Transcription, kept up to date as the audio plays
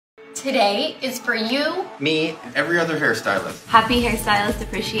Today is for you, me, and every other hairstylist. Happy Hairstylist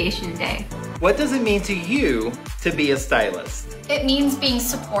Appreciation Day. What does it mean to you to be a stylist? It means being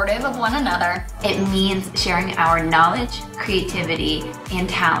supportive of one another. It means sharing our knowledge, creativity, and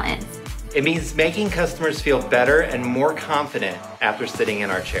talents. It means making customers feel better and more confident after sitting in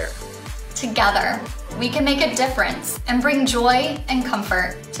our chair. Together, we can make a difference and bring joy and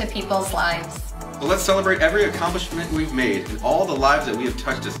comfort to people's lives. So let's celebrate every accomplishment we've made and all the lives that we have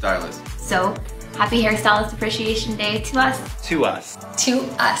touched as stylists. So, happy Hairstylist Appreciation Day to us. To us. To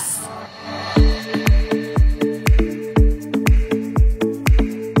us.